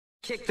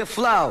Kick the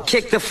flow,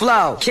 kick the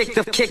flow, kick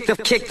the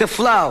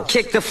flow,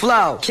 kick the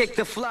flow, kick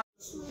the flow.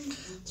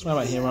 So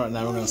right here, right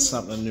now, we're going to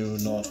set up a new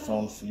Nord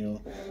phone for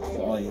you,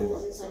 for all you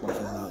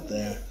workers out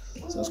there.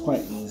 So it's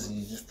quite easy.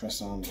 You just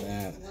press on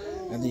that,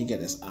 and then you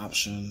get this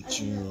option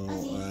to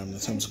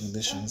the terms and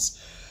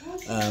conditions.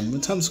 The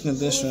terms and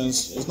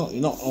conditions, you're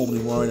not overly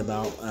worried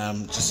about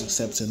just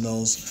accepting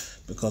those,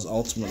 because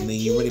ultimately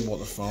you already bought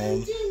the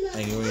phone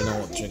and you already know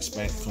what to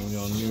expect from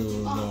your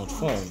new Nord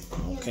phone.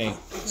 Okay,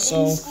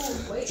 so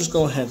just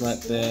go ahead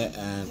right there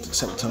and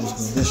accept the terms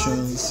and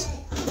conditions.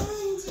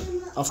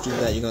 After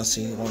that, you're going to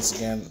see once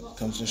again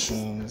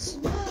conditions,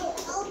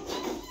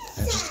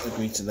 and just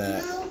agree to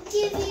that.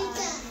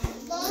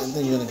 And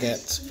then you're going to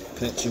get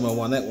connect to your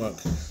mobile network.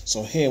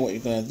 So here what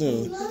you're going to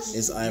do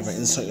is either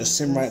insert your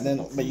SIM right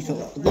then, but you can,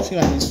 the good thing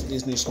about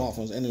these new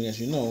smartphones anyway, as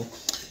you know,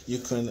 you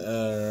can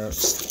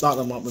start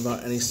them up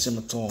without any SIM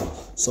at all.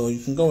 So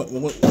you can go,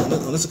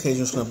 on this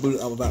occasion, I'm just going to boot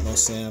it up without no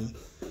SIM,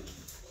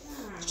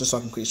 just so I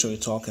can quickly show you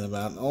what you're talking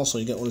about. Also,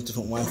 you get all these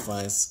different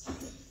Wi-Fi's.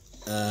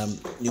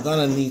 You're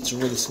going to need to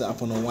really set it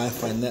up on a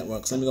Wi-Fi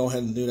network. So let me go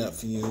ahead and do that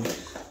for you.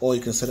 Or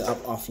you can set it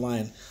up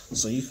offline.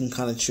 So you can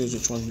kind of choose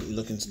which one you're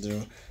looking to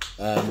do.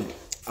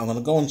 I'm going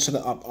to go and set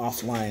it up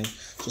offline.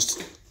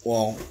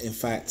 In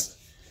fact,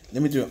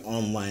 let me do it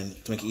online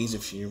to make it easier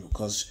for you,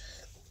 because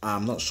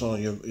I'm not sure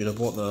you'd have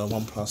bought the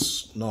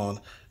OnePlus Nord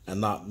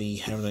and not be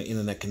having an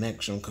internet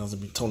connection, because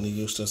it'd be totally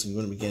useless and you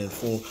wouldn't be getting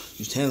full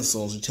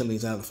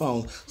utilities out of the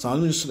phone. So I'm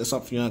going to just set this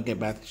up for you and I'll get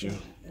back to you.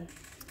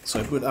 So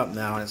I put it up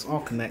now, and it's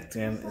all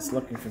connecting, it's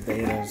looking for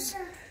data,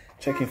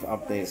 checking for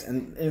updates,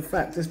 and in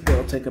fact this bit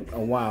will take up a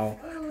while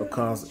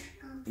because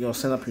you'll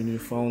set up your new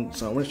phone.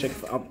 So when it's checking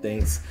for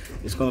updates,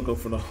 it's going to go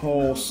for the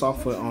whole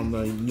software on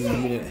the new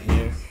unit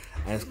here,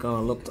 and it's going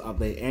to look to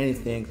update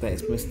anything that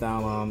is missed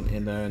out on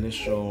in the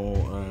initial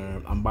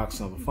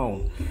unboxing of the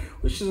phone,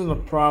 which isn't a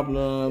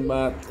problem,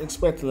 but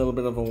expect a little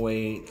bit of a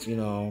wait, you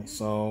know.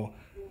 So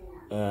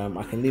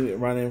I can leave it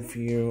running for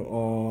you,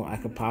 or I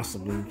could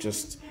possibly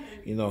just,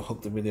 you know,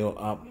 hook the video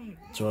up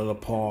to a little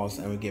pause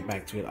and we get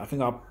back to it. I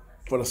think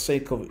for the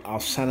sake of our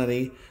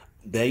sanity,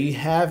 there you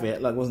have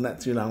it. Like, wasn't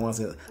that too long, was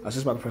it? I was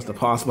just about to press the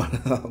pause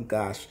button. Oh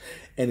gosh.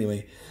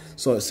 Anyway,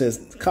 so it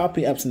says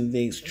copy apps and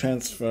dates,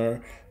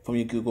 transfer from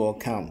your Google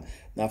account.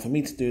 Now for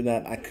me to do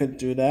that, I could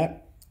do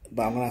that,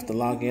 but I'm gonna have to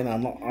log in.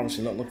 I'm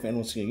obviously not looking for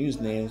anyone to get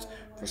usernames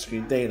for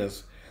security data.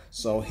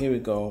 So here we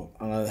go.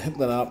 I'm gonna hook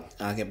that up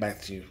and I'll get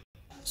back to you.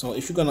 So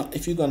if you're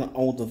gonna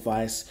old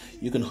device,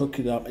 you can hook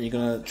it up and you're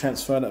gonna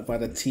transfer that via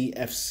the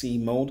TFC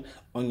mode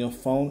on your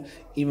phone.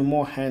 Even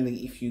more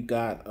handy if you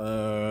got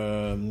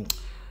another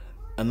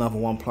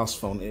OnePlus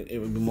phone, it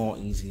would be more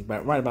easy.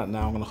 But right about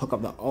now, I'm gonna hook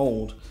up the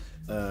old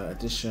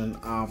edition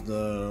of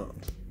the.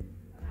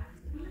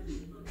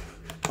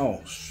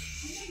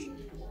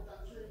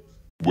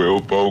 Well,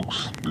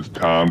 folks, it's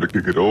time to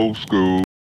kick it old school.